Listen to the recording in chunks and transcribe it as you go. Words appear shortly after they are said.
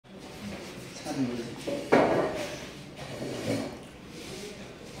What's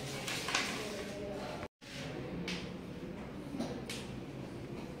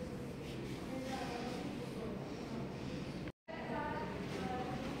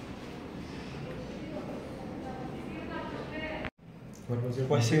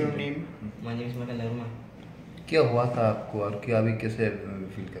your name? My name is Micheal Debbarma. क्या हुआ था आपको और क्या अभी कैसे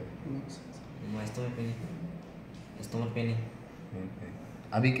फील कर? My stomach pain.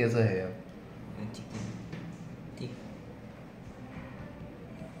 अभी कैसा है आप? ठीक.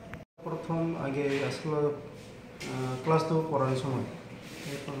 প্রথম আগে আসলে ক্লাস তো পড়ার সময়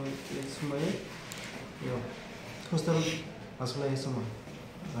এই সময়ে হোস্টেল আসলে এই সময়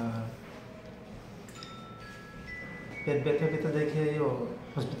পেট ব্যথা ব্যথা দেখে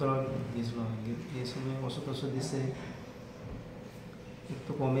হসপিটাল গিয়েছিল এই সময় ওষুধ ওষুধ দিছে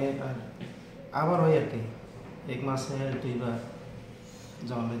একটু কমে আর আবার হয় আর কি 1 মাসে 2বার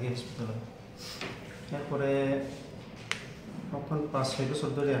যাওয়া লাগে হসপিটালে তারপরে তখন 5-6 বছর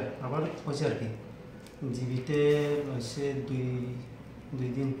ধরে আবার হয়েছে আর কি জিবিতে হয়েছে দুই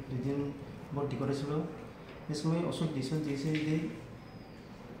দিন ভর্তি করেছিল এই সময় ওষুধ দিয়েছে দিয়ে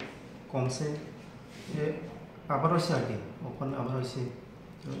কমছে আবার হয়েছে আর কি ওখান আবার হয়েছে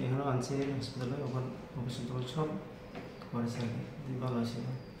তো এখানে আনছে হসপিটালে ওখান অপারেশন সব করেছে আর কি ভালো হয়েছে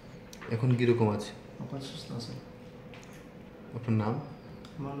এখন কীরকম আছে? ওখান সুস্থ আছে। আপনার নাম?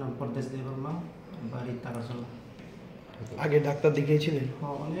 আমার নাম মিচেল দেববর্মা, বাড়ি টাকারজলা। আগে ডাক্তার দেখিয়েছিলেন?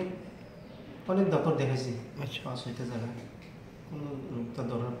 অনেক ডাক্তার দেখাইছি। আচ্ছা। 5-6টা জায়গায় কোনো রোগটা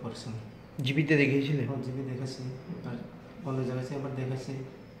ধরা পড়ছে না। জিবিতে দেখিয়েছিলেন? হ্যাঁ, জিবি দেখাইছি আর অনেক জায়গায় আবার দেখাইছি।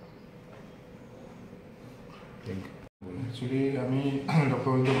 অ্যাকচুয়ালি আমি ডক্টর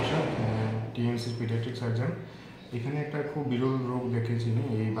রবীন্দ্র প্রসাদ, টিএমসি পিডিয়াট্রিক সার্জন। এখানে একটা খুব বিরল রোগ দেখেছি।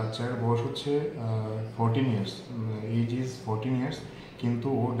 এই বাচ্চার বয়স হচ্ছে 14 ইয়ার্স, এজ ইজ 14 ইয়ার্স, কিন্তু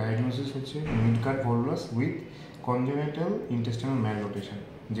ওর ডায়াগনোসিস হচ্ছে মিডকাট ভলভাস উইথ কনজেনিটাল ইন্টেস্টাইনাল ম্যালরোটেশন,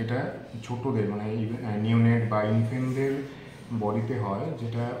 যেটা ছোটোদের মানে নিওনেট বা ইনফেন্টদের বডিতে হয়,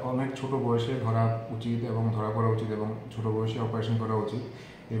 যেটা অনেক ছোট বয়সে ধরা উচিত এবং ধরা পড়া উচিত এবং ছোটো বয়সে অপারেশন করা উচিত।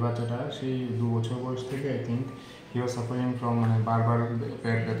 এই বাচ্চাটা সেই 2 বছর বয়স থেকে I think he was suffering from মানে বারবার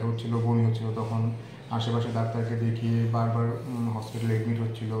পেট ব্যথা হচ্ছিলো, বমি হচ্ছিলো। তখন আশেপাশে ডাক্তারকে দেখিয়ে বারবার হসপিটালে এডমিট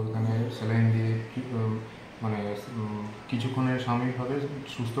হচ্ছিলো, ওখানে স্যালাইন দিয়ে মানে কিছুক্ষণের সাময়িকভাবে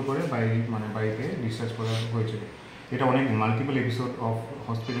সুস্থ করে বাড়িতে ডিসচার্জ করা হয়েছিল। এটা অনেক multiple episode of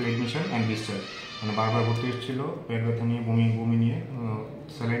hospital admission and discharge, মানে বারবার ভর্তি হচ্ছিলো, পেট ব্যথা নিয়ে বমি নিয়ে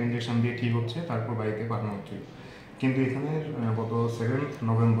স্যালাইন ইঞ্জেকশন দিয়ে ঠিক হচ্ছে, তারপর বাড়িতে পাঠানো হচ্ছিলো। কিন্তু এখানে গত 7th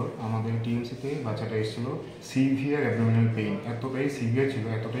নভেম্বর আমাদের টিএমসিতে বাচ্চাটা এসেছিলো সিভিয়ার অ্যাবডোমিনাল পেইন, এতটাই সিভিয়ার ছিল,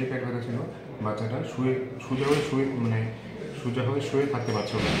 এতটাই পেট ব্যথা ছিল, বাচ্চাটা সোজা হয়ে শুয়ে থাকতে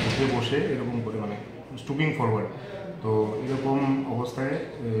পারছিল না, উঠে বসে এরকম করে মানে স্টুপিং ফরওয়ার্ড। তো এরকম অবস্থায়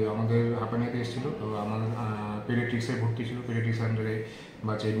আমাদের হাপানিয়াতে এসেছিলো। তো আমার পেডিয়াট্রিক্সে ভর্তি ছিল, পেডিয়াট্রিক্স আন্ডারে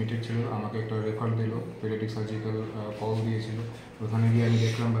বাচ্চা এডমিটেড ছিল, আমাকে একটা রেফার দিল, পেডিয়াট্রিক সার্জিক্যাল কল দিয়েছিল। ওখানে গিয়ে আমি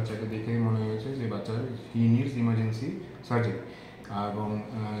দেখলাম, বাচ্চাকে দেখে মনে হয়েছে যে বাচ্চার হি নিডস ইমার্জেন্সি সার্জারি। এবং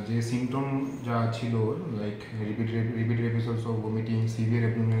যে সিমটম যা ছিল like repeated episodes of vomiting, severe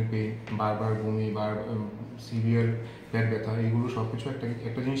abdominal pain, বারবার বমি, সিভিয়ার পেট ব্যথা, এগুলো সব কিছু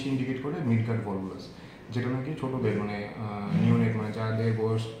একটা জিনিস ইন্ডিকেট করে মিডকাট ভলভাস, যেটা নাকি ছোটোদের মানে নিওনেট মানে যাদের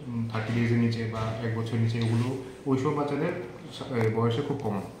বয়স 30 ডেজের নিচে বা 1 বছর নিচে, এগুলো ওইসব বাচ্চাদের বয়সে খুব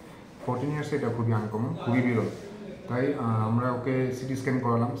কমন। 14 ইয়ার্সে এটা খুবই আনকমন, খুবই বিরল। তাই আমরা ওকে সিটি স্ক্যান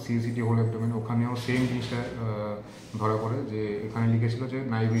করালাম, সিটি হোল অ্যাবডোমেন, ওখানেও সেম জিনিসটা ধরা পড়ে, যে এখানে লিখেছিল যে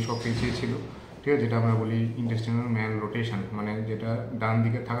নাইভি সব পেঁচিয়ে ছিল, ঠিক আছে, যেটা আমরা বলি ইন্টেস্টাইনাল ম্যালরোটেশন, মানে যেটা ডান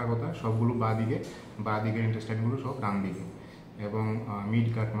দিকে থাকার কথা সবগুলো বাঁ দিকের ইন্টেস্টাইনগুলো সব ডান দিকে, এবং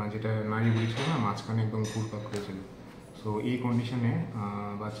মিডকাট মানে যেটা নাড়ি ছিল না, মাঝখানে একদম ঘুরপাক হয়েছিল। সো এই কন্ডিশনে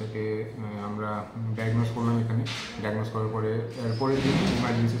বাচ্চাকে আমরা ডায়াগনোস করলাম। এখানে ডায়াগনোস করার পরে এরপরের দিন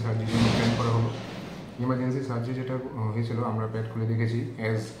ইমার্জেন্সি সার্জারির জন্য প্ল্যান করা হলো। ইমার্জেন্সি সার্জারি যেটা হয়েছিল, আমরা পেট খুলে দেখেছি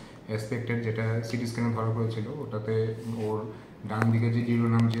অ্যাজ এক্সপেক্টেড, যেটা সিটি স্ক্যানে ধরা পড়েছিল। ওটাতে ওর ডান দিকে যে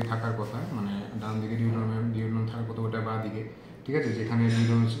ডিউরোনাম যে থাকার কথা, মানে ডান দিকে ডিউরোনাম থাকার কথা, ওটা বাঁ দিকে, ঠিক আছে, যেখানে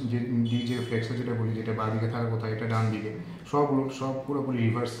যে ফ্লেক্সার যেটা বলি, যেটা বাঁ দিকে থাকার কথা, এটা ডান দিকে, সব পুরোপুরি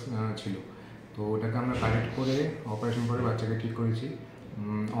রিভার্স ছিল। তো ওটাকে আমরা কারেক্ট করে অপারেশন করে বাচ্চাকে ঠিক করেছি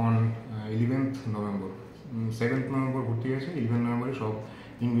on 11th November. 7th November ভর্তি হয়েছে, 11 নভেম্বরে সব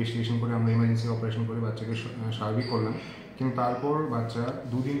ইনভেস্টিগেশন করে আমরা ইমার্জেন্সি অপারেশন করে বাচ্চাকে স্বাভাবিক করলাম। কিন্তু তারপর বাচ্চা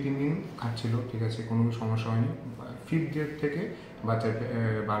 2-3 দিন খাচ্ছিল, ঠিক আছে, কোনো সমস্যা হয়নি। 5th ডে থেকে বাচ্চার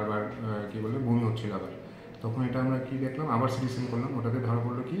বারবার বমি হচ্ছিল আবার। তখন এটা আমরা কি দেখলাম, আবার সিটি স্ক্যান করলাম, ওটাতে ধরা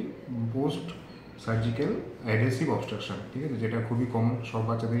পড়লো কি পোস্ট সার্জিক্যাল অ্যাডহেসিভ অবস্ট্রাকশন, ঠিক আছে, যেটা খুবই কমন, সব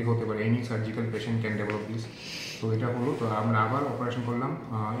বাচ্চাদেরই হতে পারে, any surgical patient can develop this. তো এটা হলো, তো আমরা আবার অপারেশন করলাম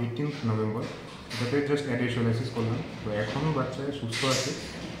 18th নভেম্বর, এটাতে জাস্ট অ্যাডহেসিস করলাম। তো এখনও বাচ্চা সুস্থ আছে,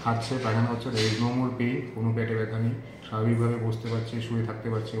 খাচ্ছে, পায়খানা হচ্ছে, there is no more pain, কোনো পেটে ব্যথা নেই, স্বাভাবিকভাবে বসতে পারছে, শুয়ে থাকতে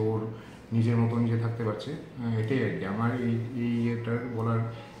পারছে, ওর নিজের মতো নিজে থাকতে পারছে। এটাই আর কি আমার এটার বলার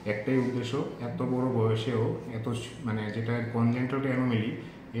একটাই উদ্দেশ্য, এত বড় বয়সেও এত মানে যেটা কনজেন্টাল অ্যানোমালি,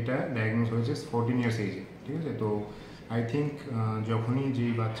 এটা ডায়াগনোজ হয়েছে 14 ইয়ার্স এজে, ঠিক আছে। তো আই থিঙ্ক যখনই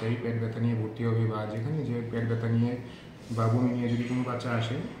যেই বাচ্চাই পেট ব্যথা নিয়ে ভর্তি হবে বা যেখানে যে পেট ব্যথা নিয়ে বা বমি নিয়ে যদি কোনো বাচ্চা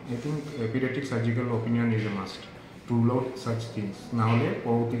আসে, I think paediatric surgical opinion is a must to rule out such things, না হলে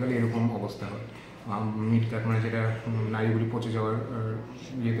পরবর্তীকালে এরকম অবস্থা হয়। মিড কাট মানে যেটা নারীগুলি পচে যাওয়ার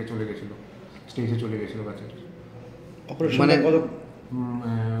ইয়েতে চলে গেছিলো, স্টেজে চলে গেছিলো বাচ্চাটা। মানে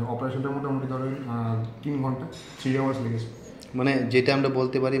অপারেশনটা মোটামুটি ধরেন 3 ঘন্টা, 3 আওয়ার্স লেগেছে। মানে যেটা আমরা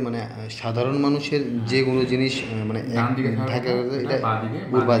বলতে পারি মানে সাধারণ মানুষের যে কোনো জিনিস মানে ডান দিকে থাকে এটা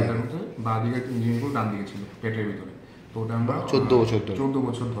বা দিকে জিনিসগুলো ডান দিকে ছিল পেটের ভিতরে। তো ওটা আমরা 14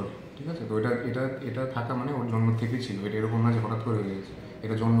 বছর ধরে, ঠিক আছে। তো এটা থাকা মানে ওর জন্ম থেকেই ছিল, এটা এরকম না যে হঠাৎ করে হয়ে গেছে,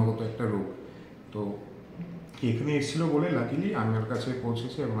 এটা জন্মগত একটা রোগ। তো এখানে এসেছিলো বলে লাকিলি আমার কাছে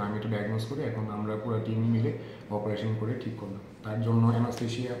পৌঁছেছে এবং আমি এটা ডায়াগনোজ করে এখন আমরা পুরো টিম মিলে অপারেশন করে ঠিক করলাম। তার জন্য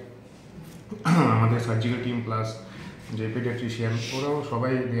অ্যানাস্থেশিয়া, আমাদের সার্জিক্যাল টিম প্লাস যে পেডিয়াট্রিশিয়ান, ওরাও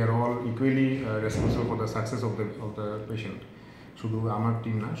সবাই দে আর all equally responsible for the success of the patient. শুধু আমার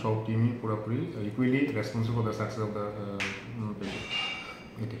টিম না, সব টিমই পুরোপুরি equally responsible for the success of the patient.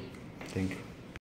 এটাই। Thank you.